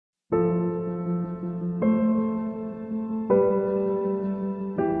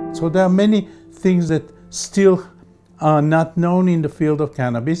So there are many things that still are not known in the field of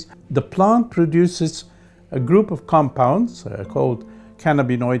cannabis. The plant produces a group of compounds called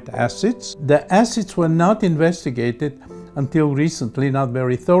cannabinoid acids. The acids were not investigated until recently, not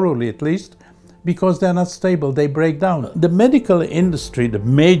very thoroughly at least, because they're not stable, they break down. The medical industry, the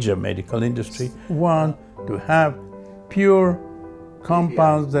major medical industry, want to have pure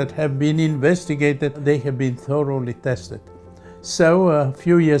compounds that have been investigated, they have been thoroughly tested. So a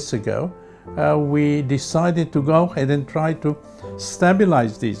few years ago, we decided to go ahead and try to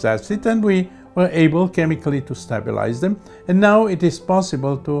stabilize these acids, and we were able chemically to stabilize them, and now it is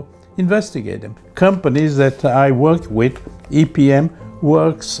possible to investigate them. Companies that I work with, EPM,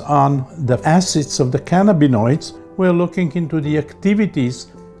 works on the acids of the cannabinoids. We're looking into the activities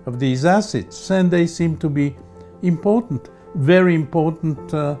of these acids, and they seem to be important, very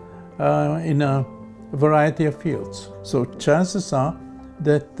important in a variety of fields. So chances are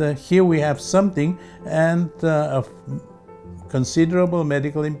that here we have something of considerable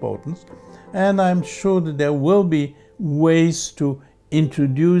medical importance, and I'm sure that there will be ways to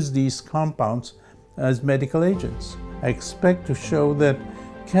introduce these compounds as medical agents. I expect to show that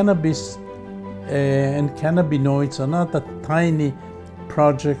cannabis and cannabinoids are not a tiny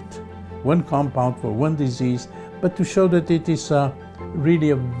project, one compound for one disease, but to show that it is really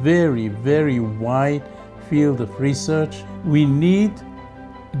a very, very wide field of research. We need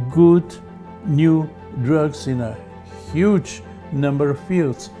good new drugs in a huge number of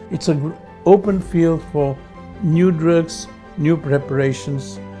fields. It's an open field for new drugs, new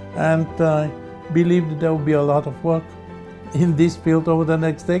preparations, and I believe that there will be a lot of work in this field over the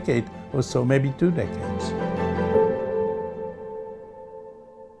next decade or so, maybe 2 decades.